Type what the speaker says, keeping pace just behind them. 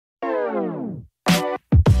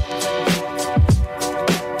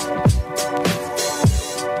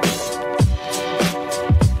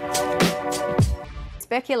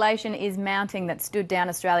speculation is mounting that stood down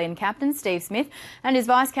Australian captain Steve Smith and his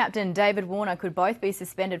vice-captain David Warner could both be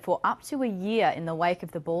suspended for up to a year in the wake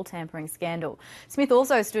of the ball tampering scandal. Smith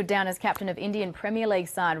also stood down as captain of Indian Premier League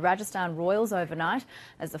side Rajasthan Royals overnight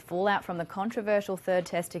as the fallout from the controversial third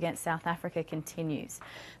test against South Africa continues.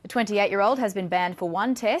 The 28-year-old has been banned for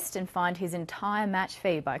one test and fined his entire match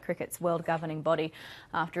fee by cricket's world governing body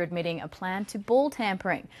after admitting a plan to ball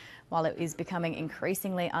tampering, while it is becoming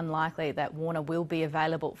increasingly unlikely that Warner will be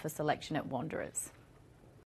available for selection at Wanderers.